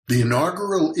The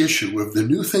inaugural issue of the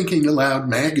New Thinking Aloud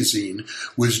magazine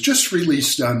was just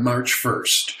released on March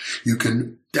 1st. You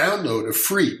can download a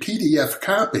free PDF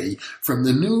copy from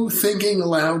the New Thinking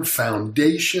Aloud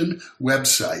Foundation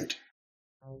website.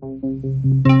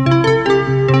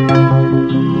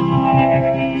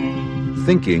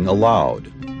 Thinking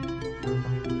Aloud.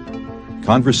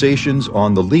 Conversations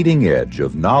on the leading edge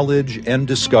of knowledge and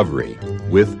discovery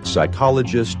with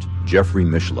psychologist Jeffrey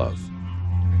Mishlove.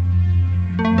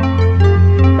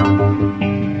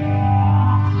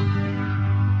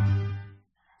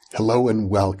 Hello and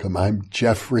welcome. I'm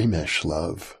Jeffrey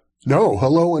Mishlove. No,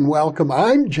 hello and welcome.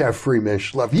 I'm Jeffrey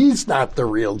Mishlove. He's not the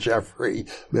real Jeffrey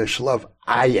Mishlove.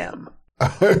 I am.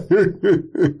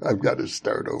 I've got to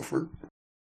start over.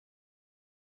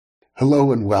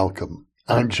 Hello and welcome.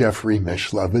 I'm Jeffrey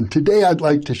Mishlove, and today I'd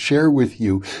like to share with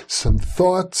you some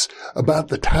thoughts about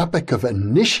the topic of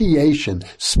initiation,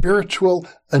 spiritual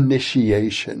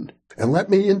initiation. And let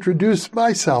me introduce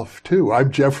myself, too.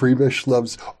 I'm Jeffrey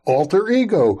Mishlove's alter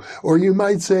ego, or you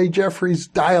might say Jeffrey's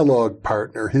dialogue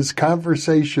partner, his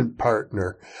conversation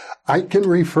partner. I can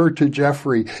refer to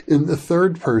Jeffrey in the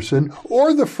third person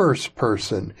or the first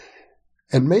person.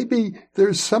 And maybe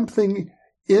there's something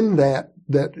in that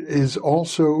is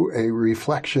also a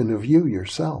reflection of you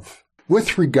yourself.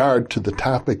 With regard to the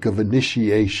topic of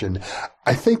initiation,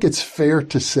 I think it's fair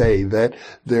to say that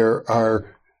there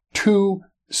are two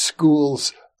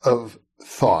schools of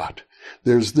thought.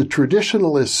 There's the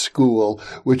traditionalist school,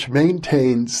 which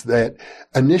maintains that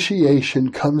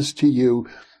initiation comes to you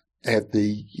at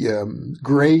the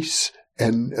grace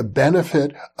and a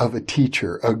benefit of a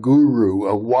teacher, a guru,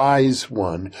 a wise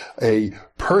one, a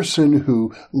person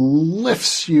who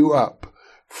lifts you up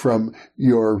from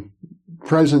your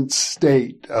present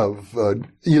state of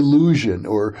illusion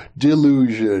or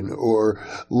delusion or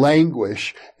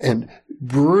languish and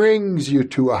brings you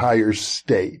to a higher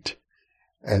state.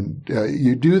 And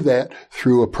you do that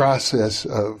through a process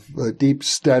of deep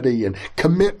study and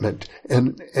commitment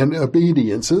and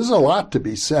obedience. There's a lot to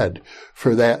be said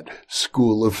for that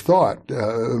school of thought.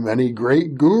 Many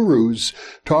great gurus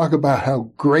talk about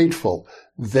how grateful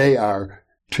they are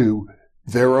to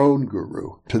their own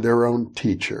guru, to their own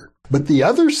teacher. But the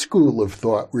other school of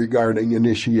thought regarding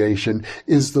initiation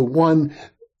is the one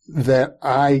that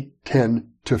I tend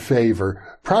to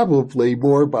favor, probably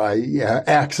more by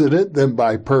accident than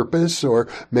by purpose, or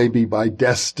maybe by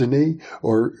destiny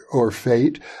or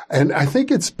fate. And I think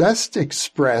it's best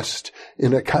expressed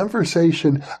in a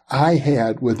conversation I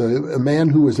had with a man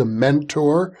who was a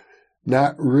mentor,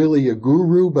 not really a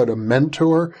guru, but a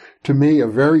mentor to me, a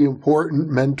very important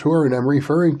mentor. And I'm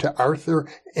referring to Arthur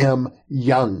M.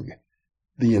 Young,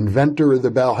 the inventor of the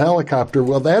Bell helicopter.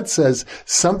 Well, that says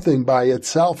something by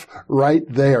itself right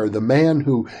there. The man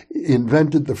who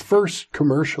invented the first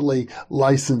commercially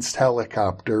licensed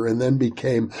helicopter and then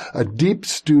became a deep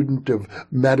student of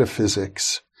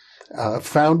metaphysics,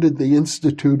 founded the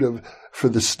Institute for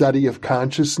the Study of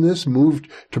Consciousness, moved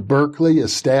to Berkeley,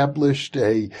 established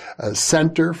a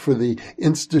center for the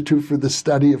Institute for the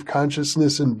Study of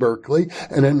Consciousness in Berkeley,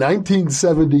 and in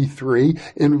 1973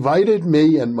 invited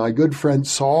me and my good friend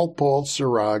Saul Paul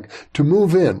Sarag to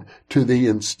move in to the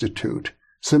Institute,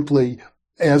 simply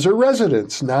as a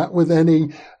residence, not with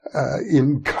any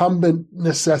incumbent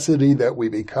necessity that we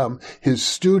become his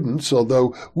students,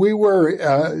 although we were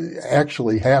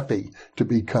actually happy to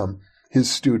become his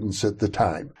students at the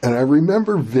time. And I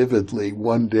remember vividly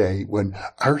one day when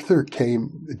Arthur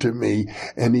came to me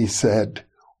and he said,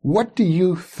 "What do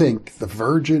you think the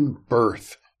virgin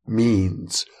birth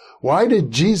means? Why did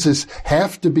Jesus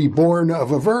have to be born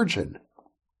of a virgin?"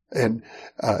 And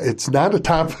it's not a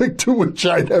topic to which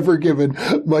I'd ever given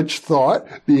much thought,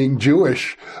 being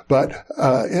Jewish, but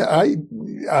I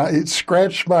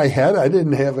scratched my head. I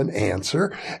didn't have an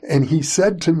answer. And he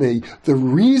said to me, "The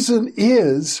reason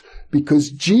is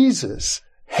because Jesus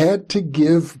had to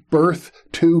give birth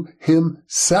to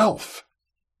himself."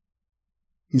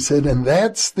 He said, and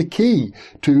that's the key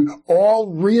to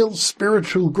all real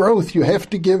spiritual growth. You have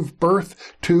to give birth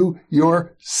to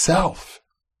yourself.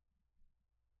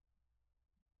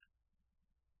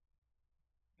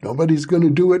 Nobody's going to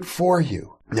do it for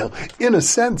you. Now, in a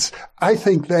sense, I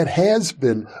think that has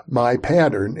been my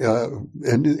pattern.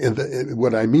 And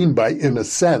what I mean by in a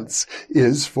sense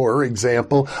is, for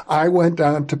example, I went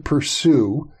on to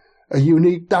pursue a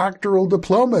unique doctoral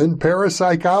diploma in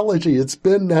parapsychology. It's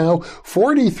been now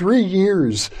 43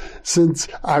 years since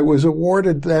I was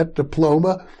awarded that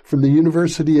diploma from the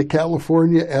University of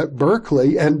California at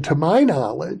Berkeley. And to my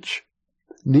knowledge,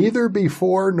 neither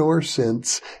before nor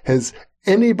since has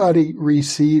anybody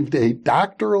received a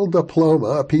doctoral diploma,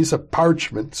 a piece of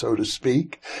parchment, so to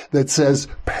speak, that says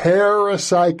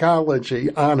parapsychology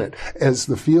on it as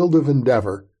the field of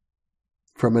endeavor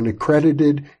from an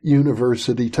accredited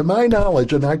university, to my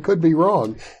knowledge, and I could be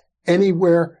wrong,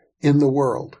 anywhere in the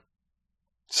world.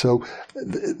 So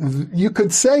you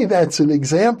could say that's an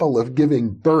example of giving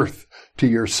birth to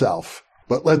yourself.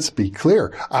 But let's be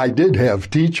clear, I did have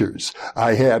teachers.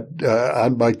 I had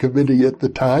on my committee at the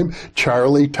time,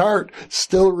 Charlie Tart,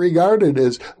 still regarded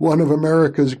as one of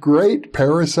America's great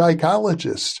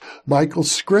parapsychologists. Michael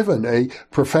Scriven, a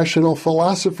professional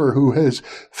philosopher who has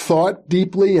thought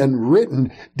deeply and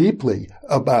written deeply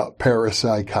about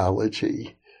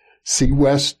parapsychology. C.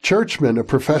 West Churchman, a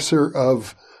professor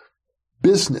of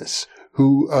business,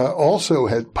 who also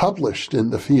had published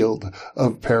in the field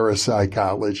of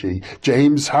parapsychology.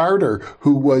 James Harder,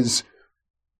 who was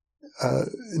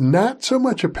not so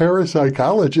much a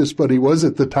parapsychologist, but he was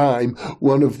at the time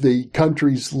one of the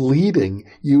country's leading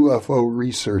UFO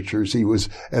researchers. He was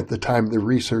at the time the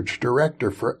research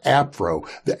director for APRO,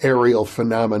 the Aerial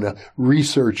Phenomena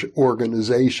Research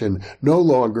Organization, no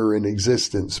longer in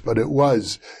existence, but it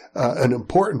was an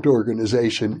important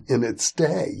organization in its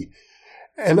day.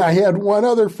 And I had one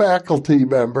other faculty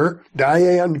member,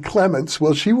 Diane Clements.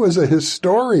 Well, she was a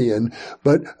historian,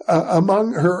 but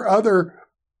among her other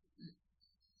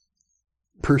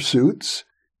pursuits,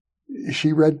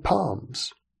 she read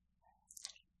palms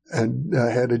and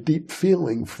had a deep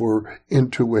feeling for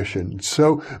intuition.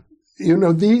 So, you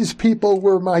know, these people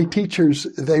were my teachers.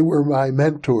 They were my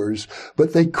mentors,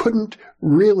 but they couldn't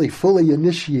really fully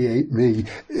initiate me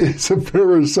as a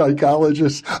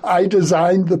parapsychologist. I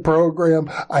designed the program.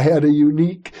 I had a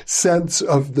unique sense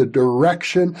of the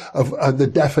direction of the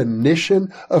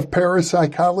definition of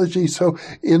parapsychology. So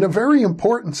in a very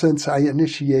important sense, I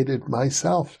initiated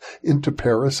myself into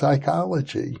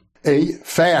parapsychology. A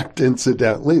fact,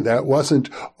 incidentally, that wasn't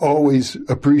always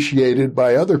appreciated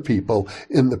by other people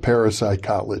in the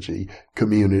parapsychology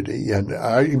community. And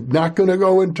I'm not going to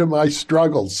go into my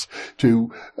struggles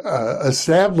to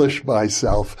establish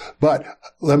myself, but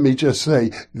let me just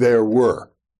say there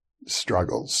were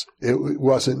struggles. It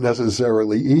wasn't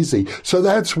necessarily easy. So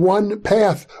that's one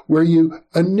path where you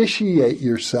initiate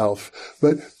yourself,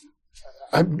 but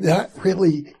I'm not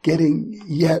really getting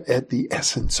yet at the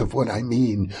essence of what I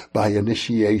mean by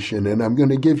initiation, and I'm going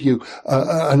to give you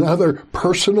another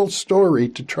personal story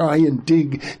to try and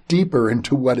dig deeper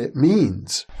into what it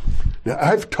means. Now,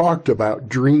 I've talked about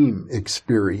dream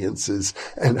experiences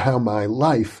and how my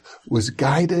life was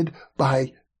guided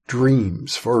by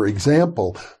dreams. For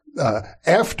example,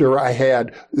 after I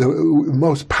had the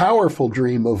most powerful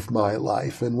dream of my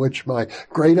life, in which my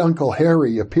great uncle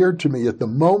Harry appeared to me at the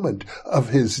moment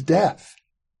of his death.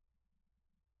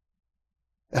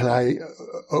 And I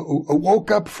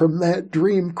woke up from that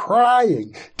dream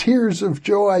crying, tears of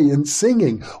joy, and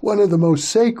singing one of the most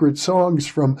sacred songs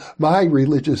from my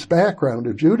religious background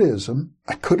of Judaism.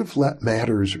 I could have let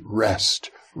matters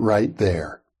rest right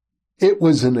there. It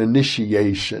was an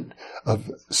initiation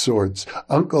of sorts.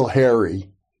 Uncle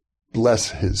Harry, bless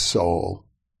his soul,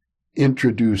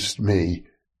 introduced me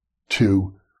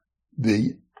to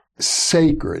the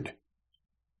sacred,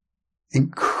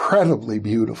 incredibly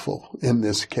beautiful, in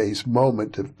this case,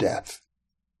 moment of death.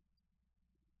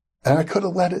 And I could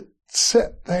have let it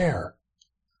sit there,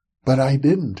 but I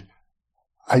didn't.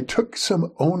 I took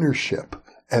some ownership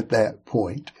at that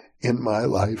point in my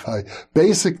life. I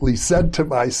basically said to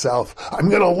myself, I'm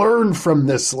going to learn from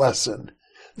this lesson.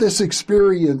 This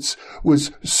experience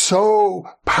was so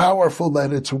powerful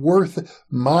that it's worth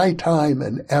my time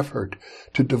and effort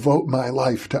to devote my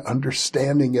life to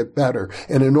understanding it better.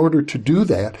 And in order to do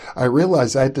that, I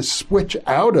realized I had to switch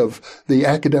out of the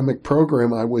academic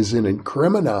program I was in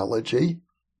criminology,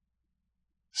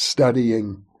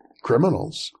 studying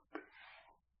criminals,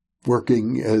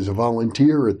 working as a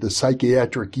volunteer at the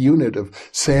psychiatric unit of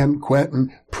San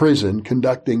Quentin Prison,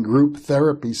 conducting group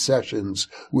therapy sessions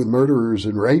with murderers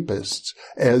and rapists.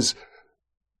 As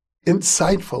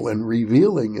insightful and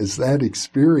revealing as that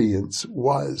experience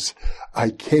was,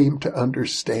 I came to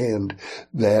understand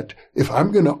that if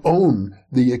I'm going to own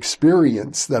the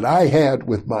experience that I had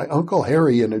with my Uncle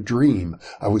Harry in a dream,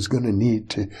 I was going to need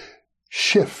to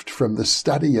shift from the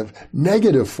study of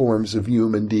negative forms of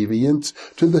human deviance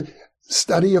to the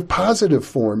study of positive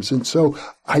forms. And so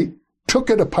I took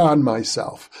it upon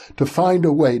myself to find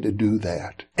a way to do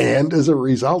that. And as a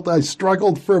result, I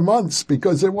struggled for months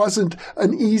because it wasn't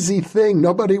an easy thing.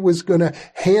 Nobody was going to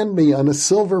hand me on a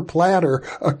silver platter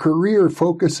a career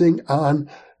focusing on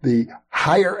the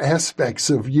higher aspects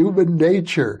of human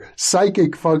nature,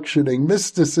 psychic functioning,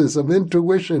 mysticism,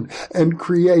 intuition, and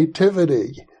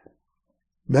creativity.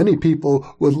 Many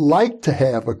people would like to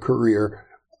have a career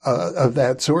of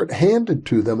that sort handed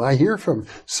to them. I hear from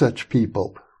such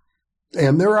people.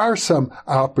 And there are some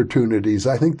opportunities.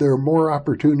 I think there are more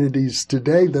opportunities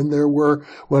today than there were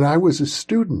when I was a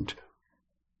student.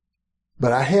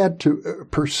 But I had to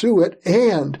pursue it,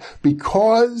 and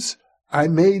because I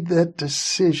made that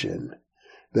decision,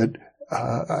 that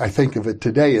I think of it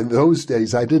today. In those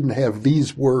days, I didn't have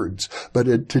these words,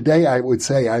 but today I would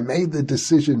say I made the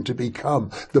decision to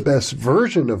become the best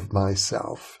version of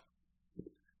myself.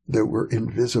 There were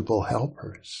invisible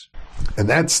helpers. And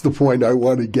that's the point I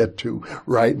want to get to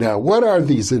right now. What are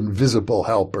these invisible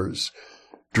helpers?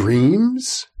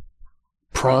 Dreams?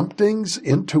 Promptings?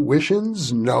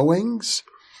 Intuitions? Knowings?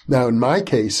 Now, in my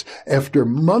case, after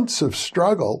months of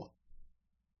struggle,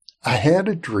 I had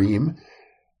a dream,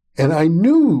 and I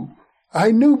knew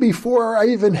before I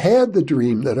even had the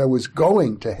dream that I was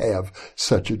going to have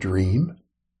such a dream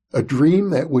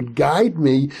that would guide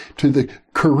me to the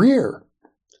career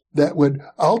that would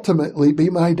ultimately be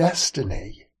my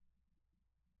destiny.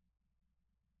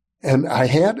 And I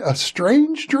had a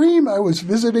strange dream. I was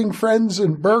visiting friends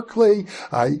in Berkeley.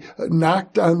 I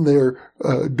knocked on their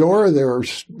door, their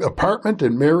apartment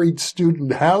and married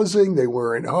student housing. They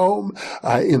weren't home.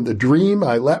 In the dream,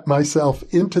 I let myself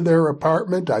into their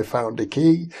apartment. I found a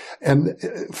key and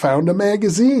found a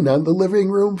magazine on the living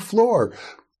room floor,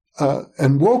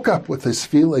 and woke up with this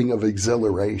feeling of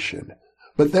exhilaration.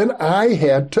 But then I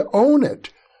had to own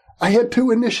it. I had to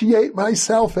initiate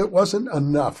myself. It wasn't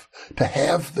enough to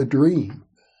have the dream.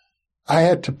 I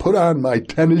had to put on my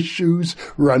tennis shoes,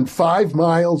 run 5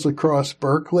 miles across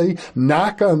Berkeley,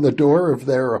 knock on the door of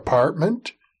their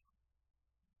apartment,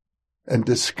 and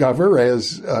discover,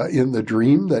 as in the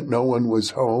dream, that no one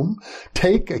was home,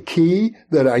 take a key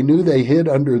that I knew they hid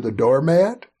under the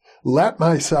doormat, let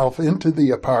myself into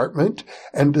the apartment,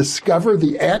 and discover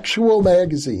the actual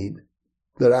magazine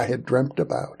that I had dreamt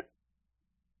about.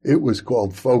 It was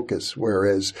called Focus,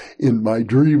 whereas in my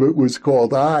dream it was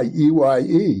called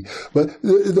EYE. But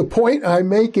the point I'm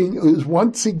making is,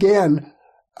 once again,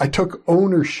 I took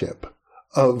ownership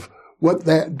of what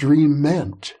that dream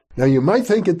meant. Now, you might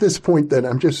think at this point that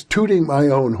I'm just tooting my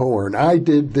own horn. I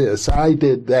did this, I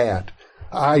did that.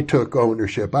 I took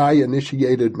ownership. I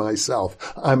initiated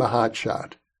myself. I'm a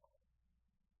hotshot.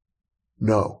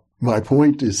 No, my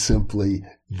point is simply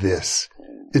this.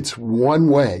 It's one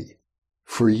way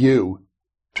for you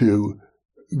to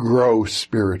grow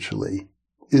spiritually,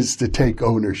 is to take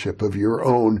ownership of your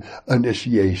own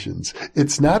initiations.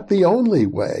 It's not the only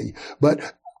way,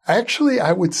 but actually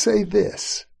I would say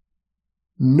this.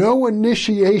 No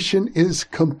initiation is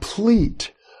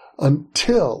complete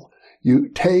until you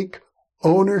take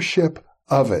ownership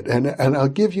of it. And I'll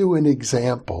give you an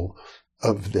example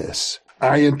of this.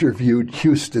 I interviewed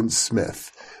Houston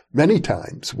Smith many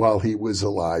times while he was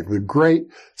alive, a great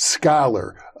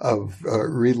scholar of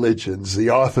religions, the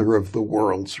author of The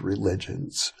World's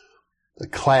Religions, a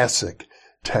classic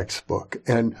textbook.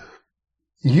 And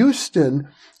Houston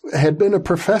had been a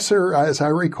professor, as I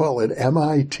recall, at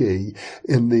MIT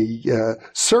in the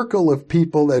circle of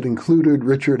people that included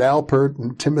Richard Alpert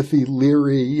and Timothy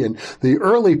Leary and the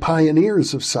early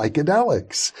pioneers of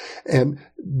psychedelics. And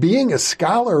being a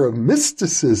scholar of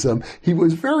mysticism, he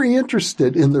was very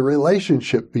interested in the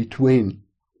relationship between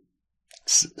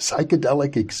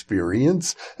psychedelic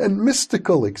experience and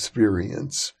mystical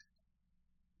experience.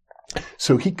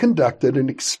 So he conducted an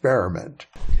experiment.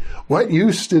 What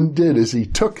Houston did is he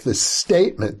took the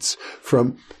statements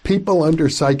from people under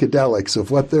psychedelics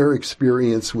of what their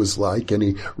experience was like, and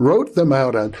he wrote them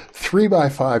out on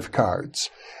 3x5 cards.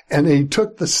 And he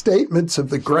took the statements of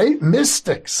the great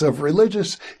mystics of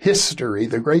religious history,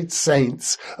 the great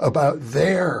saints, about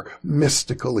their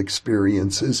mystical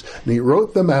experiences, and he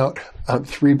wrote them out on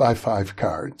 3x5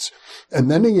 cards. And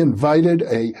then he invited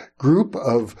a group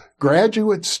of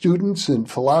graduate students in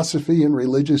philosophy and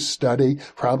religious study,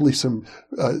 probably some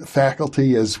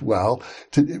faculty as well,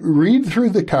 to read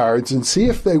through the cards and see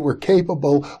if they were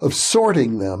capable of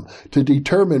sorting them to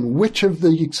determine which of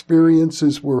the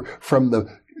experiences were from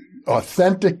the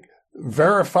authentic,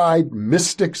 verified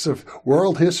mystics of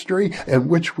world history and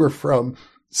which were from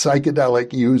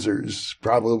psychedelic users,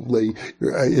 probably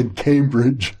in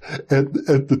Cambridge at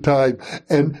the time.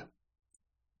 And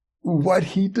what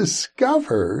he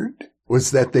discovered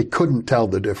was that they couldn't tell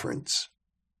the difference.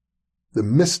 The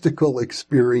mystical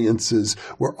experiences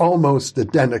were almost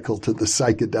identical to the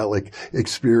psychedelic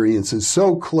experiences,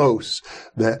 so close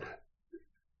that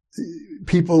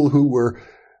people who were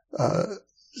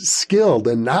skilled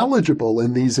and knowledgeable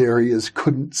in these areas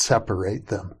couldn't separate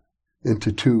them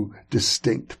into two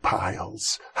distinct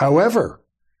piles. However,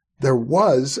 there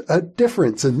was a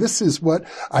difference, and this is what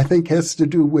I think has to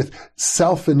do with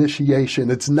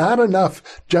self-initiation. It's not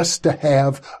enough just to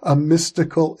have a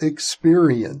mystical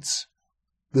experience.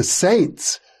 The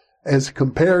saints, as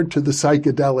compared to the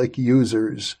psychedelic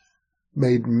users,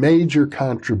 made major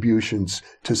contributions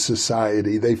to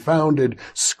society. They founded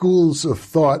schools of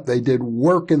thought. They did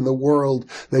work in the world.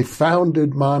 They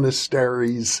founded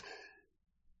monasteries.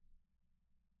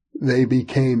 They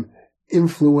became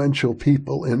influential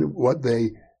people in what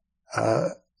their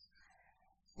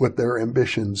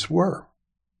ambitions were,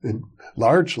 and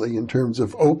largely in terms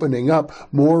of opening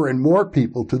up more and more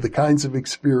people to the kinds of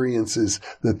experiences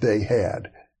that they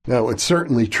had. Now, it's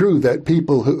certainly true that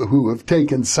people who have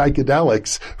taken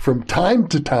psychedelics from time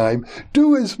to time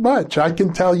do as much. I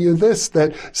can tell you this,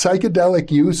 that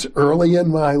psychedelic use early in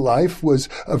my life was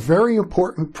a very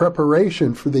important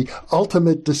preparation for the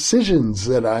ultimate decisions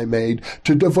that I made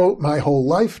to devote my whole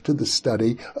life to the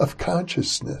study of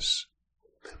consciousness.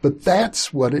 But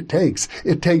that's what it takes.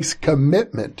 It takes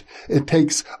commitment. It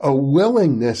takes a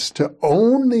willingness to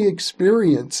own the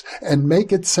experience and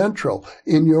make it central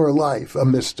in your life, a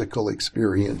mystical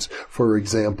experience, for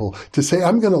example, to say,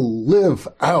 I'm going to live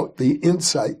out the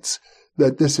insights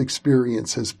that this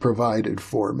experience has provided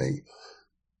for me.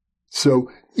 So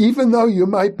even though you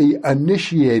might be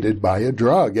initiated by a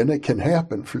drug, and it can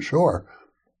happen for sure,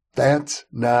 that's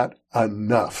not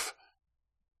enough.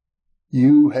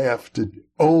 You have to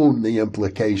own the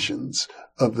implications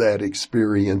of that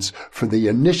experience for the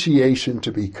initiation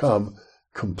to become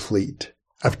complete.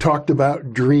 I've talked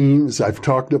about dreams. I've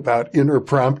talked about inner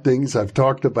promptings. I've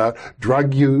talked about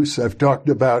drug use. I've talked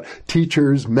about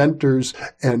teachers, mentors,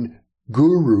 and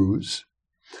gurus.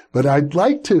 But I'd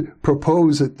like to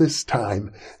propose at this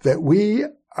time that we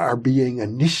are being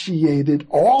initiated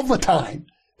all the time,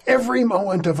 every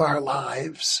moment of our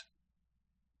lives.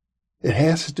 It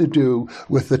has to do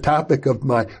with the topic of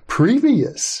my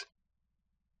previous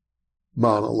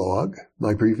monologue,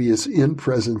 my previous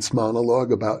InPresence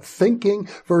monologue about thinking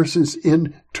versus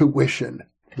intuition.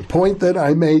 The point that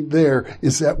I made there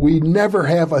is that we never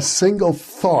have a single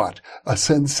thought, a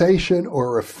sensation,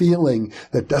 or a feeling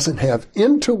that doesn't have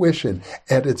intuition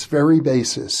at its very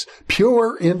basis.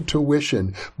 Pure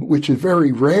intuition, which is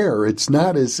very rare. It's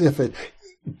not as if it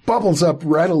bubbles up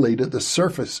readily to the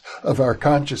surface of our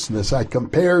consciousness. I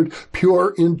compared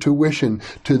pure intuition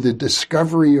to the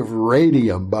discovery of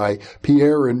radium by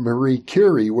Pierre and Marie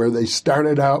Curie, where they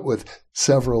started out with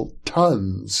several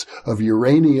tons of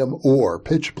uranium ore,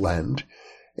 pitchblende,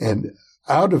 and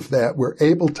out of that were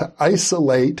able to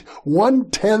isolate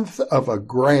 1/10 of a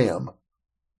gram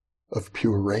of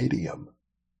pure radium.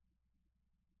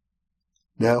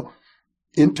 Now,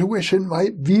 intuition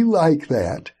might be like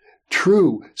that.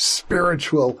 True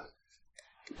spiritual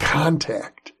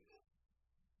contact.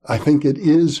 I think it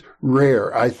is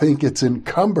rare. I think it's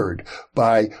encumbered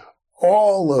by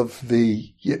all of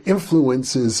the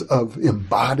influences of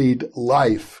embodied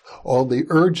life, all the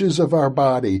urges of our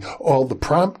body, all the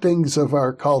promptings of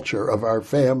our culture, of our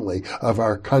family, of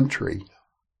our country,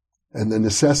 and the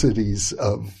necessities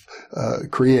of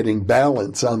creating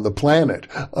balance on the planet,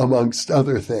 amongst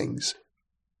other things.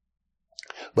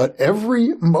 But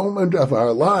every moment of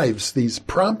our lives, these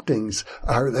promptings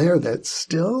are there, that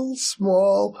still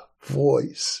small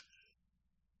voice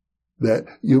that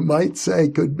you might say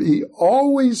could be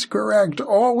always correct,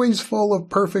 always full of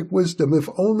perfect wisdom, if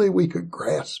only we could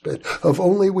grasp it, if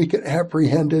only we could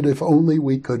apprehend it, if only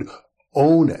we could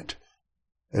own it.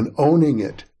 And owning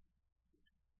it,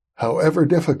 however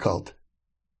difficult,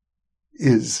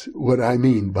 is what I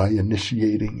mean by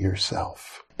initiating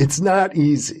yourself. It's not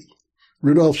easy.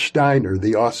 Rudolf Steiner,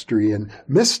 the Austrian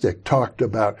mystic, talked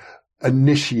about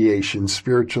initiation,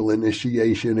 spiritual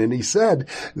initiation, and he said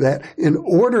that in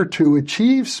order to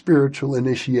achieve spiritual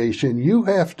initiation, you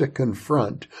have to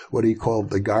confront what he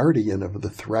called the guardian of the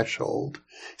threshold.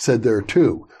 He said there are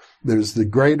two. There's the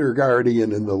greater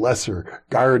guardian and the lesser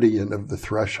guardian of the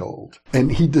threshold.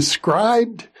 And he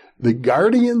described the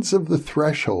guardians of the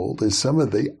threshold as some of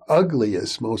the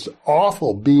ugliest, most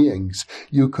awful beings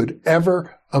you could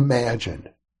ever imagine.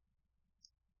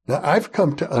 Now, I've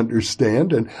come to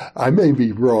understand, and I may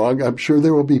be wrong, I'm sure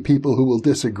there will be people who will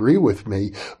disagree with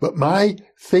me, but my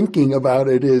thinking about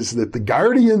it is that the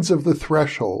guardians of the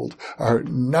threshold are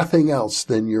nothing else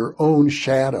than your own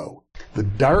shadow, the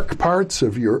dark parts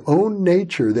of your own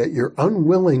nature that you're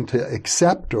unwilling to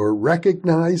accept or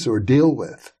recognize or deal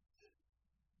with.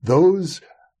 Those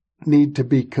need to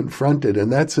be confronted,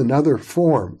 and that's another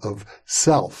form of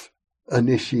self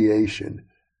initiation.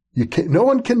 No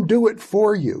one can do it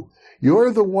for you.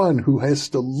 You're the one who has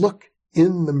to look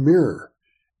in the mirror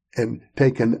and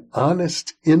take an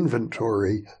honest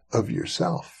inventory of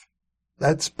yourself.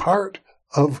 That's part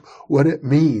of what it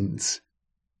means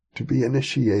to be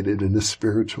initiated in a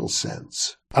spiritual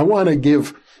sense. I want to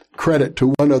give credit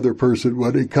to one other person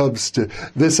when it comes to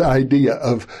this idea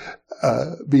of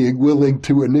being willing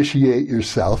to initiate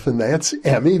yourself, and that's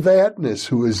Emmy Vatness,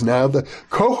 who is now the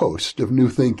co-host of New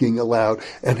Thinking Aloud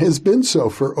and has been so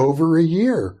for over a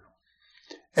year.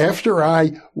 After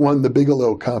I won the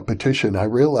Bigelow competition, I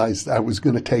realized I was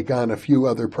going to take on a few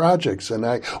other projects, and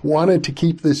I wanted to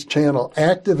keep this channel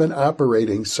active and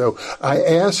operating. So I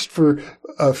asked for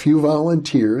a few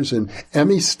volunteers, and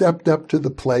Emmy stepped up to the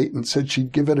plate and said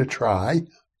she'd give it a try.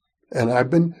 And I've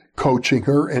been coaching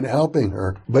her and helping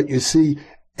her. But you see,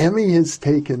 Emmy has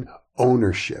taken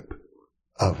ownership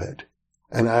of it.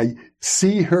 And I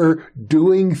see her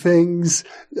doing things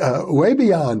way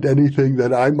beyond anything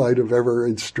that I might have ever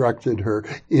instructed her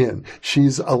in.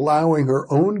 She's allowing her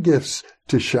own gifts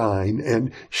to shine,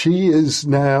 and she is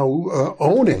now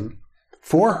owning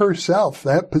for herself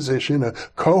that position, a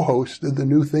co-host of the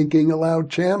New Thinking Aloud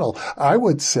channel. I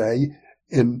would say,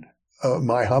 in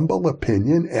my humble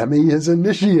opinion, Emmy is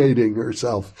initiating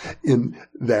herself in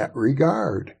that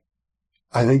regard.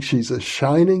 I think she's a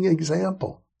shining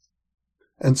example.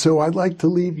 And so I'd like to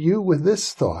leave you with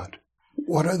this thought.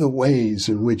 What are the ways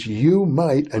in which you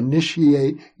might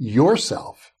initiate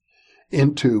yourself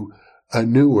into a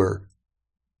newer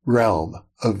realm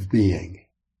of being,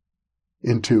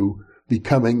 into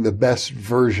becoming the best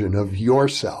version of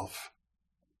yourself?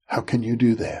 How can you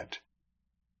do that?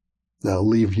 Now I'll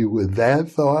leave you with that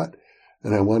thought,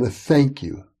 and I want to thank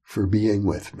you for being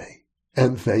with me,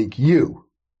 and thank you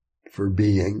for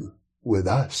being with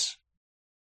us.